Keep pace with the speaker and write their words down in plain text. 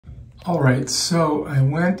All right, so I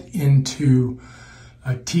went into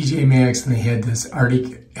TJ Maxx and they had this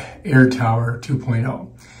Arctic Air Tower 2.0.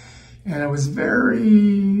 And I was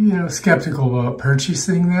very, skeptical about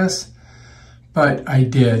purchasing this, but I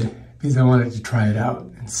did because I wanted to try it out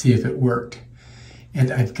and see if it worked.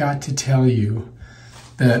 And I've got to tell you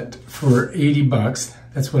that for 80 bucks,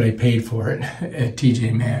 that's what I paid for it at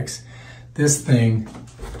TJ Maxx. This thing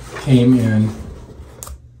came in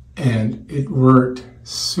and it worked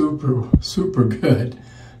super good.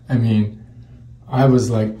 I mean, I was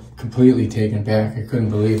like completely taken back. I couldn't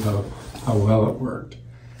believe how well it worked.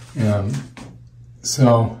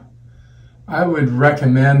 So I would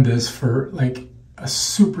recommend this for like a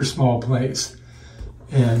super small place.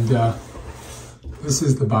 And this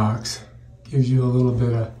is the box. Gives you a little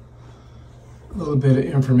bit of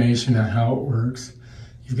information on how it works.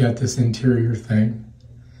 You've got this interior thing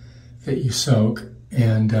that you soak,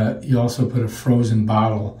 and you also put a frozen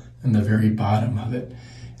bottle in the very bottom of it,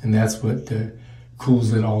 and that's what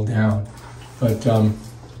cools it all down. But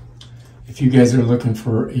if you guys are looking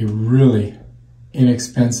for a really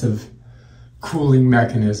inexpensive cooling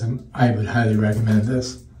mechanism, I would highly recommend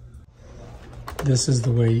this. This is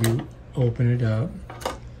the way you open it up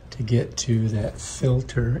to get to that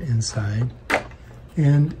filter inside,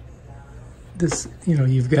 and this,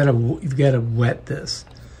 you've got to wet this,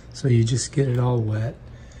 so you just get it all wet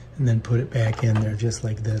and then put it back in there just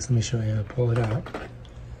like this. Let me show you. Pull it out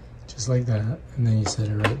just like that, and then you set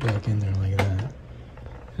it right back in there like that,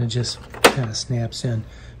 and it just kind of snaps in.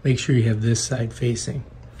 Make sure you have this side facing.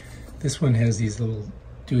 This one has these little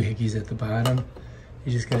doohickeys at the bottom.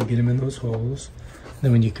 You just got to get them in those holes.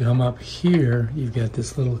 Then when you come up here, you've got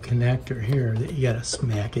this little connector here that you got to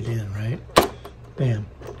smack it in, right? Bam.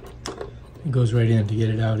 It goes right in. To get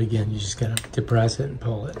it out again, you just got to depress it and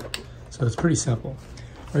pull it. So it's pretty simple.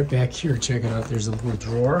 Right back here, check it out. There's a little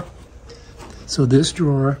drawer. So this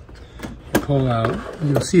drawer, you pull out,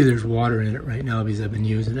 you'll see there's water in it right now because I've been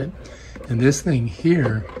using it. And this thing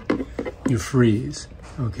here, you freeze,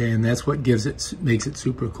 okay? And that's what makes it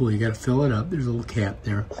super cool. You got to fill it up. There's a little cap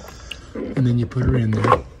there. And then you put her in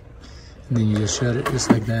there, and then you just shut it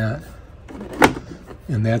just like that.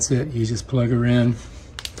 And that's it. You just plug her in,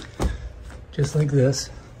 just like this.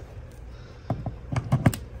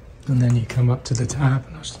 And then you come up to the top,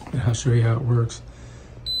 and I'll show you how it works.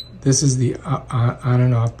 This is the on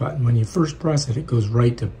and off button. When you first press it, it goes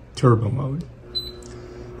right to turbo mode.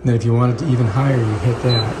 And then if you want it to even higher, you hit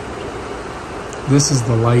that. This is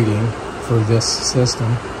the lighting for this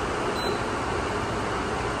system.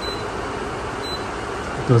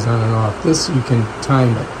 Goes on and off. This you can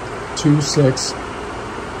time it 2, 6, 8,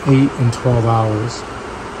 and 12 hours,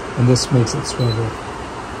 and this makes it swivel.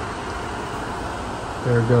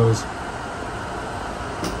 There it goes,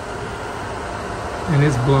 and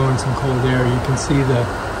it's blowing some cold air. You can see the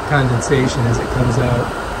condensation as it comes out.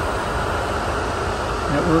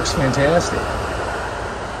 And it works fantastic.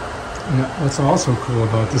 And what's also cool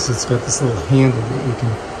about this, it's got this little handle that you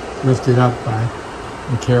can lift it up by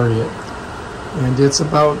and carry it. And it's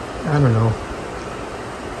about, I don't know,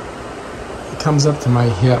 it comes up to my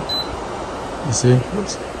hip, you see?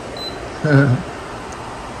 Oops.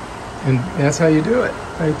 And that's how you do it,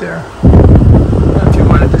 right there. Now, if you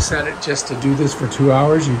wanted to set it just to do this for 2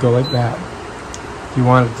 hours, you go like that. If you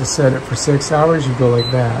wanted to set it for 6 hours, you go like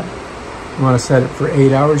that. If you want to set it for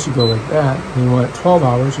 8 hours, you go like that. And you want it 12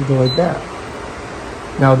 hours, you go like that.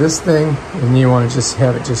 Now this thing, and you want to just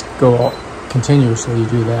have it just go all continuously, you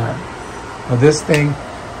do that. Now this thing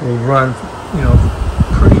will run,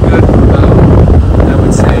 pretty good for about, I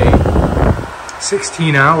would say,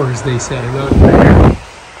 16 hours, they say. Look,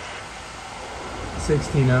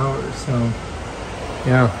 16 hours, so,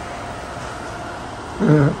 yeah.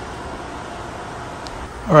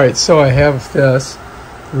 All right, so I have this.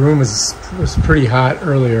 The room was pretty hot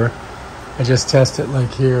earlier. I just tested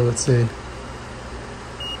like here, let's see.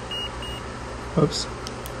 Oops.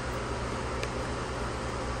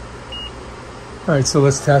 All right, so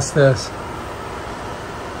let's test this.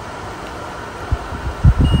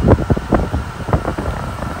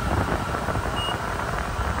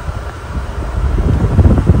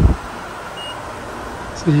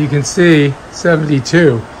 So you can see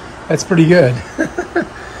 72. That's pretty good.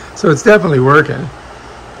 So it's definitely working.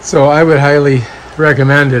 So I would highly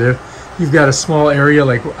recommend it. If you've got a small area,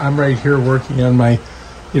 like I'm right here working on my,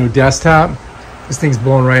 desktop. This thing's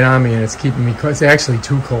blowing right on me and it's keeping me, it's actually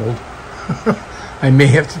too cold. I may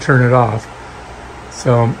have to turn it off.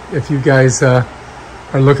 So if you guys are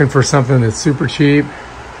looking for something that's super cheap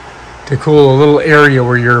to cool a little area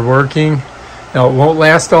where you're working, now it won't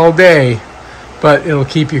last all day, but it'll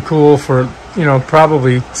keep you cool for you know,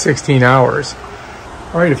 probably 16 hours.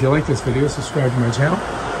 All right, if you like this video, subscribe to my channel.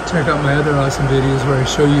 Check out my other awesome videos where I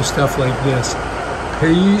show you stuff like this.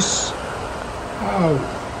 Peace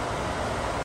out.